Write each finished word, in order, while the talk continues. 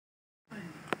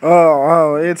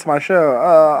It's my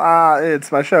show.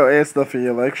 It's my show. It's the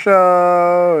Felix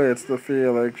Show. It's the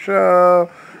Felix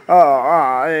Show.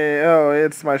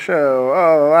 It's my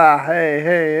show.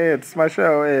 Hey, it's my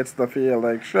show. It's the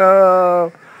Felix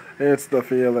Show. It's the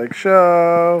Felix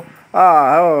Show.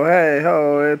 Hey,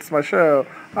 ho, it's my show.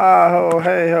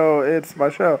 Hey, ho, it's my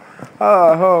show.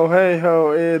 Hey,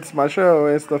 ho, it's my show.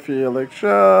 It's the Felix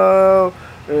Show.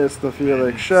 It's the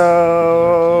Felix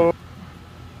Show.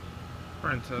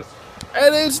 Princess.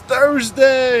 And it's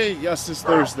Thursday! Yes, it's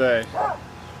Thursday. I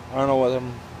don't know what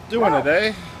I'm doing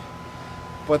today,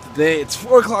 but today it's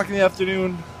 4 o'clock in the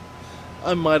afternoon.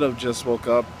 I might have just woke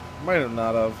up, might have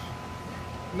not have.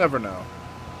 Never know.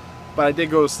 But I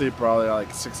did go to sleep probably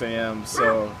like 6 a.m.,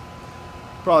 so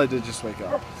probably did just wake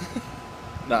up.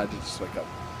 No, I did just wake up.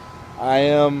 I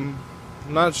am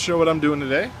not sure what I'm doing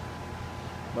today,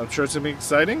 but I'm sure it's going to be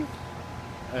exciting,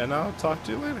 and I'll talk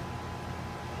to you later.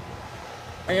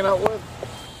 Hanging out with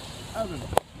Evan.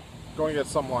 Going to get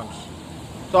some lunch.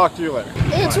 Talk to you later.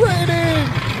 It's raining!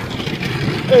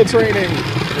 It's raining!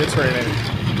 It's raining.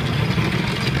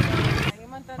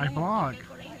 My vlog.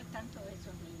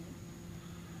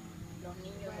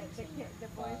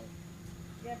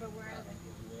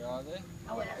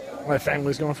 My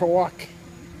family's going for a walk.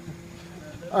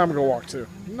 I'm going to walk too.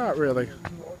 Not really.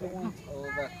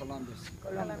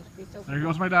 There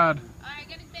goes my dad.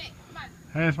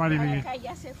 Hey, it's my TV.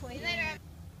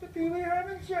 The Pee Wee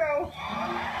Herman Show.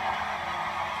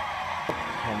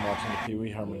 I'm watching the Pee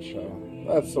Wee Herman Show.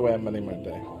 That's the way I'm ending my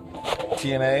day.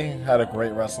 TNA had a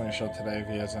great wrestling show today. If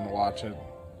you guys didn't watch it,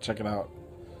 check it out.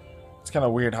 It's kind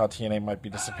of weird how TNA might be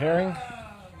disappearing.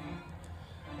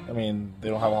 I mean, they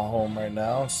don't have a home right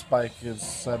now. Spike has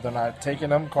said they're not taking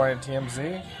them, according to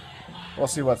TMZ. We'll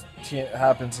see what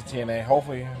happens to TNA.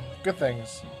 Hopefully, good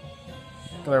things.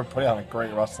 They're putting on a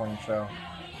great wrestling show.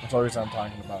 That's the only reason I'm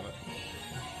talking about it.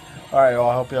 Alright, well,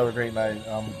 I hope you have a great night.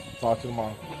 Talk to you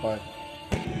tomorrow. Bye.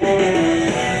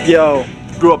 Yo,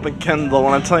 grew up in Kendall,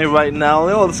 and I'm telling you right now,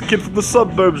 this kid from the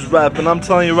suburbs rapping. I'm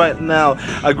telling you right now,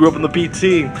 I grew up in the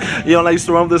BT. And I used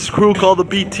to run with this crew called the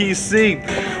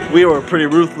BTC. We were pretty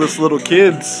ruthless little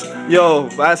kids. Yo,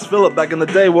 ask Philip back in the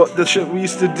day what the shit we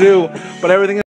used to do, but everything